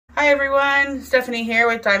Hi everyone, Stephanie here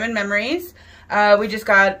with Diamond Memories. We just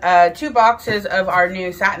got 2 boxes of our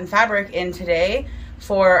new satin fabric in today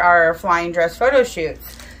for our flying dress photo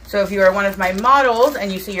shoots. So if you are one of my models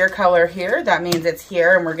and you see your color here, that means it's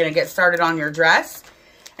here and we're gonna get started on your dress.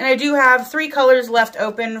 And I do have 3 colors left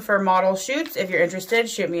open for model shoots. If you're interested,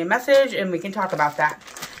 shoot me a message and we can talk about that.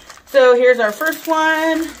 So here's our first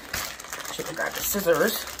one. Should have got the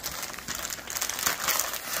scissors.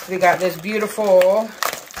 We got this beautiful,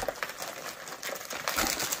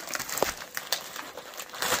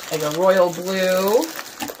 like a royal blue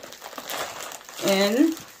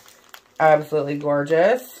in. Absolutely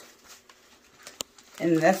gorgeous.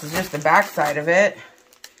 And this is just the back side of it.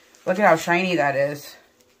 Look at how shiny that is.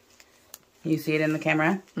 Can you see it in the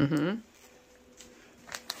camera? Mm-hmm.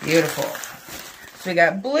 Beautiful. So we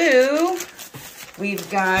got blue.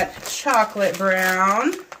 We've got chocolate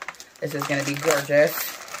brown. This is going to be gorgeous.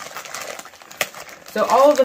 So all of the